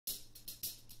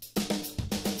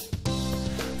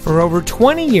For over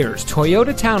 20 years,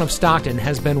 Toyota Town of Stockton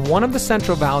has been one of the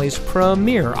Central Valley's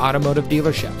premier automotive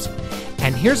dealerships.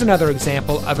 And here's another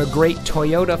example of a great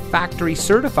Toyota factory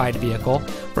certified vehicle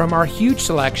from our huge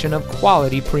selection of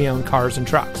quality pre-owned cars and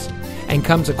trucks. And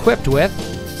comes equipped with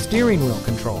steering wheel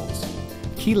controls,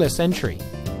 keyless entry,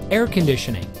 air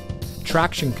conditioning,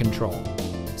 traction control,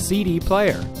 CD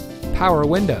player, power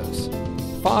windows,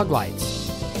 fog lights,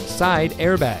 side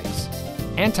airbags,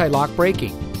 anti-lock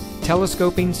braking,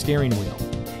 telescoping steering wheel,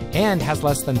 and has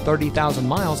less than 30,000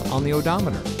 miles on the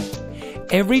odometer.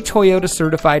 Every Toyota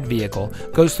certified vehicle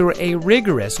goes through a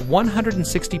rigorous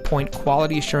 160-point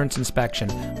quality assurance inspection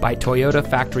by Toyota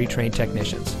factory trained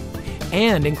technicians,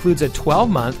 and includes a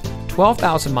 12-month,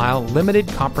 12,000-mile limited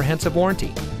comprehensive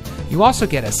warranty. You also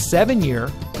get a 7-year,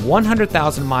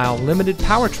 100,000-mile limited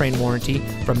powertrain warranty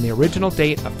from the original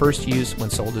date of first use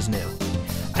when sold as new.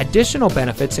 Additional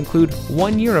benefits include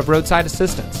 1 year of roadside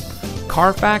assistance,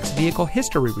 Carfax vehicle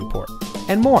history report,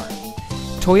 and more.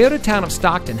 Toyota Town of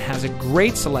Stockton has a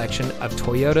great selection of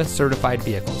Toyota certified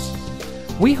vehicles.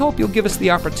 We hope you'll give us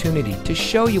the opportunity to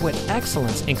show you what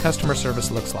excellence in customer service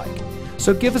looks like.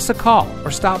 So give us a call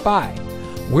or stop by.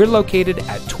 We're located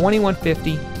at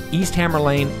 2150 East Hammer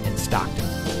Lane in Stockton.